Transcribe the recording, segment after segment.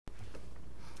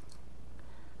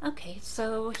Okay,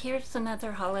 so here's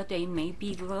another holiday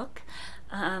maybe look.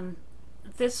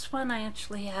 This one I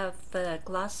actually have the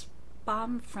Gloss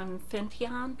Bomb from Fenty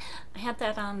on. I had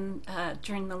that on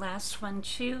during the last one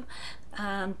too,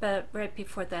 but right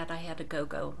before that I had a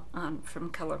Go-Go on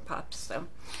from Colourpop, so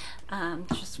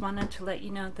just wanted to let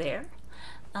you know there.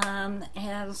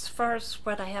 As far as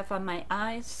what I have on my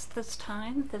eyes this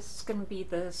time, this is going to be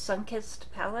the Sunkissed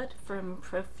palette from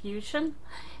Profusion.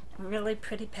 A really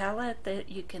pretty palette that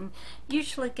you can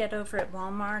usually get over at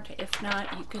Walmart. If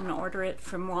not, you can order it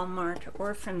from Walmart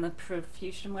or from the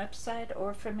Profusion website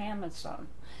or from Amazon.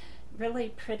 Really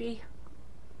pretty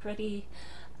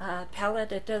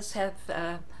palette. It does have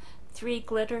 3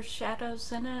 glitter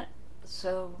shadows in it,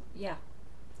 so yeah.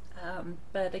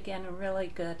 But again, a really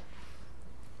good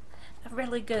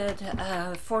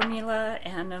formula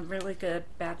and a really good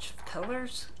batch of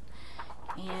colors.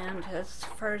 And as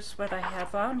far as what I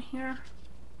have on here,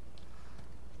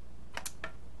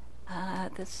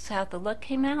 this is how the look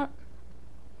came out.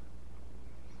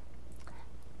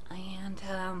 And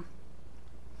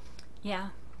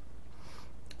yeah,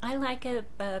 I like it,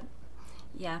 but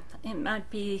yeah, it might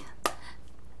be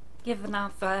giving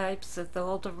off vibes of the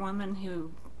older woman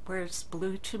who wears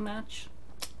blue too much.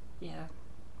 Yeah,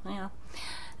 well,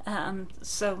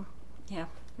 so yeah,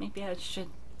 maybe I should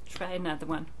try another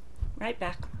one. Right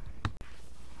back.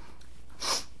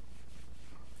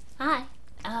 Hi.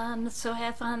 So I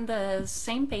have on the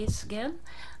same base again.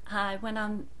 I went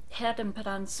on ahead and put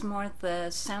on some more of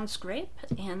the Sounds Grape,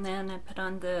 and then I put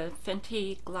on the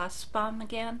Fenty Gloss Bomb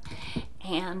again.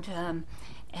 And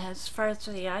as far as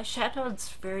the eyeshadow, it's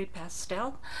very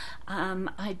pastel.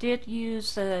 I did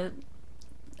use a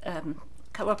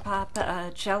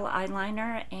Colourpop gel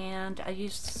eyeliner, and I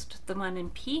used the one in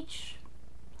peach,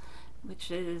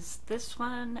 which is this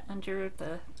one under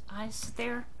the eyes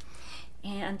there.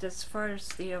 And as far as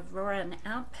the Aurora and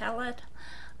Out palette,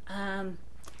 I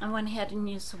went ahead and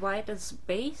used white as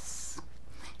base,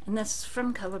 and this is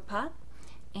from Colourpop.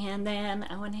 And then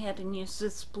I went ahead and used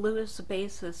this blue as a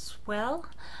base as well.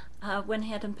 Went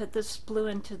ahead and put this blue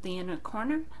into the inner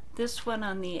corner, this one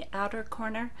on the outer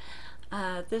corner,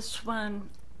 this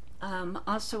one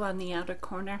also on the outer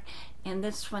corner, and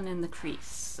this one in the crease.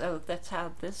 So that's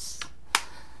how this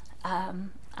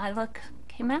eye look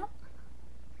came out.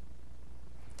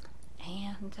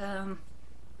 And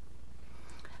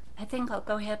I think I'll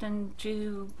go ahead and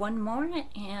do one more,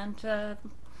 and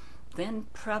then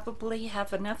probably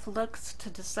have enough looks to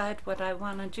decide what I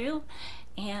want to do.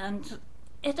 And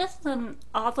it isn't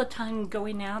all the time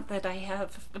going out that I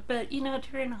have, but you know,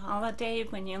 during a holiday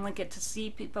when you only get to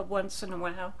see people once in a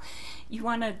while, you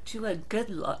want to do a good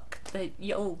look that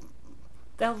they'll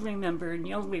remember and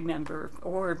you'll remember,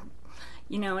 or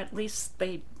you know, at least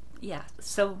they, yeah.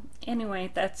 So anyway,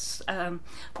 that's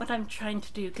what I'm trying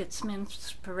to do, get some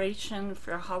inspiration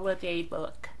for a holiday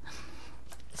look.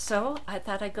 So I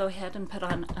thought I'd go ahead and put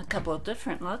on a couple of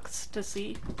different looks to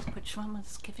see which one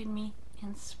was giving me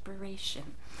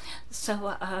inspiration.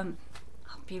 So I'll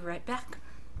be right back.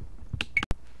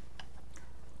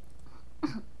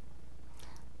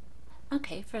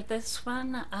 Okay, for this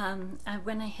one, I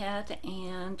went ahead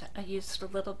and I used a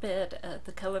little bit of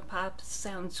the Colourpop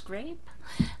Sounds Grape,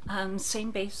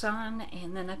 same base on,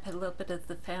 and then I put a little bit of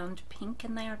the Found Pink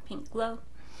in there, Pink Glow,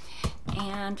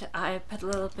 and I put a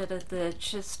little bit of the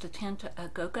Just a Tint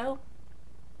Go-Go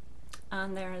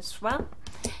on there as well.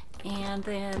 And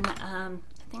then I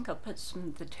think I'll put some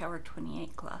of the Tower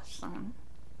 28 gloss on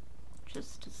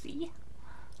just to see.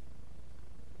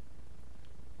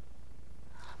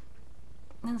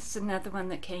 This is another one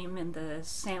that came in the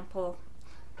sample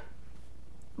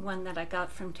one that I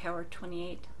got from Tower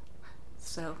 28.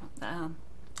 So,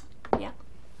 yeah.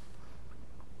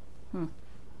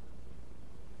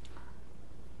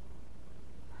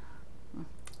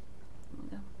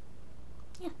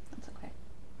 Yeah, that's okay.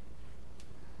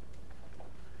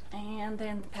 And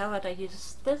then the palette I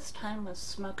used this time was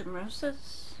Smoke and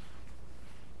Roses.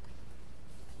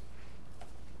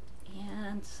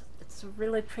 And it's a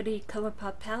really pretty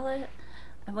Colourpop palette.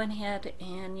 I went ahead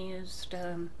and used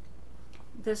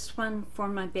this one for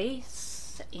my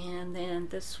base, and then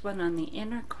this one on the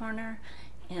inner corner,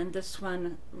 and this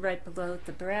one right below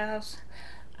the brows.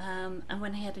 I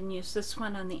went ahead and used this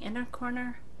one on the inner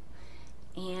corner,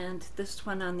 and this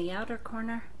one on the outer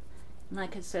corner. And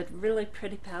like I said, really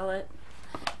pretty palette.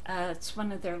 It's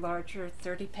one of their larger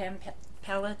 30-pan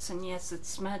palettes, and yes, it's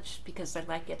smudged because I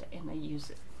like it and I use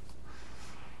it.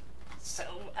 So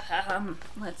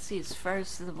let's see, as far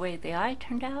as the way the eye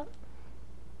turned out.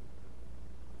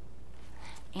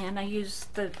 And I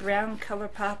used the brown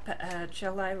Colourpop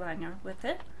gel eyeliner with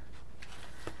it.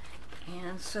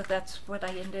 And so that's what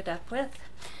I ended up with.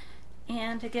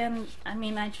 And again, I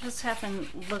mean, I just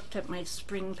haven't looked at my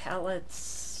spring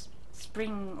palettes,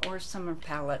 spring or summer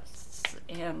palettes,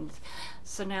 and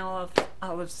so now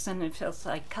all of a sudden it feels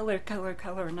like color, color,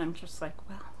 color, and I'm just like,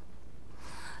 well,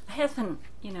 I haven't,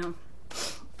 you know,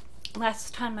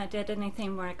 last time I did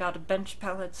anything where I got a bunch of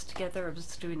palettes together, I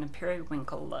was doing a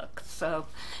periwinkle look. So,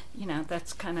 you know,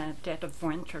 that's kind of dead of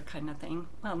winter kind of thing.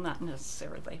 Well, not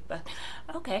necessarily, but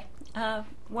okay.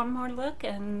 One more look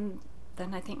and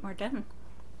then I think we're done.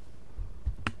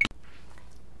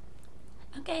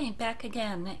 Okay, back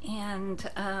again. And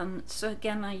so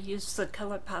again, I used the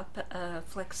Colourpop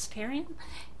Flexitarian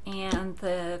and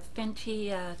the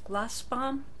Fenty Gloss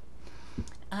Bomb.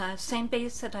 Same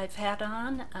base that I've had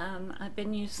on. I've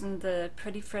been using the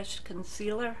Pretty Fresh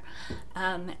Concealer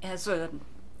as a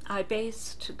eye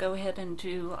base to go ahead and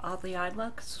do all the eye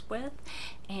looks with.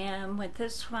 And with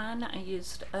this one, I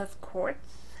used Quartz,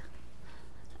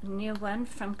 a new one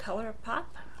from Colourpop,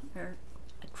 or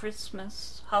a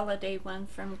Christmas holiday one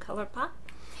from Colourpop.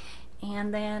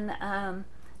 And then,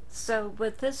 so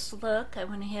with this look, I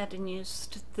went ahead and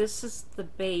used, this is the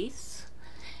base.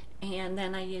 And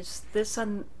then I used this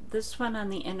one on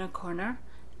the inner corner,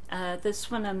 this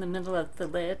one on the middle of the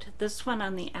lid, this one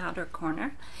on the outer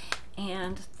corner,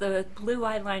 and the blue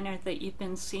eyeliner that you've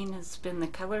been seeing has been the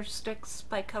Color Sticks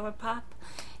by Colourpop,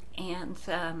 and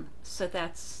so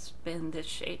that's been this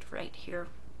shade right here,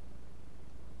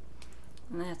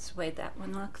 and that's the way that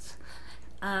one looks.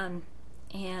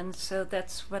 And so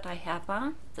that's what I have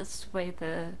on. This is the way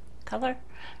the color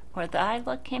or the eye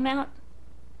look came out.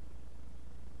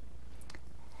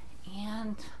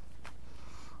 And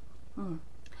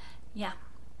yeah,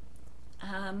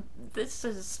 this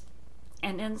is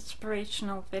an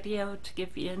inspirational video to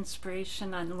give you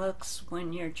inspiration on looks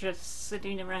when you're just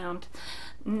sitting around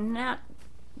not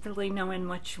really knowing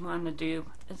what you want to do,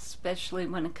 especially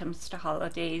when it comes to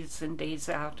holidays and days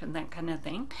out and that kind of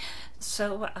thing.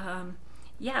 So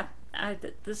yeah,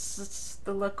 this is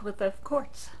the look with the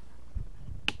Quartz.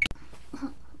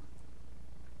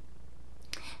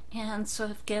 And so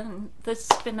again, this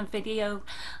has been a video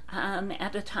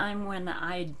at a time when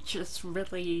I just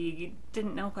really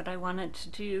didn't know what I wanted to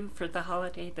do for the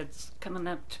holiday that's coming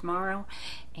up tomorrow.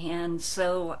 And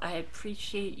so I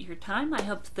appreciate your time. I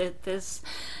hope that this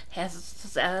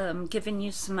has given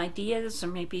you some ideas or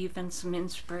maybe even some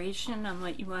inspiration on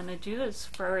what you want to do as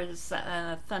far as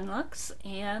fun looks.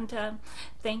 And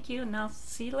thank you, and I'll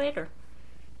see you later.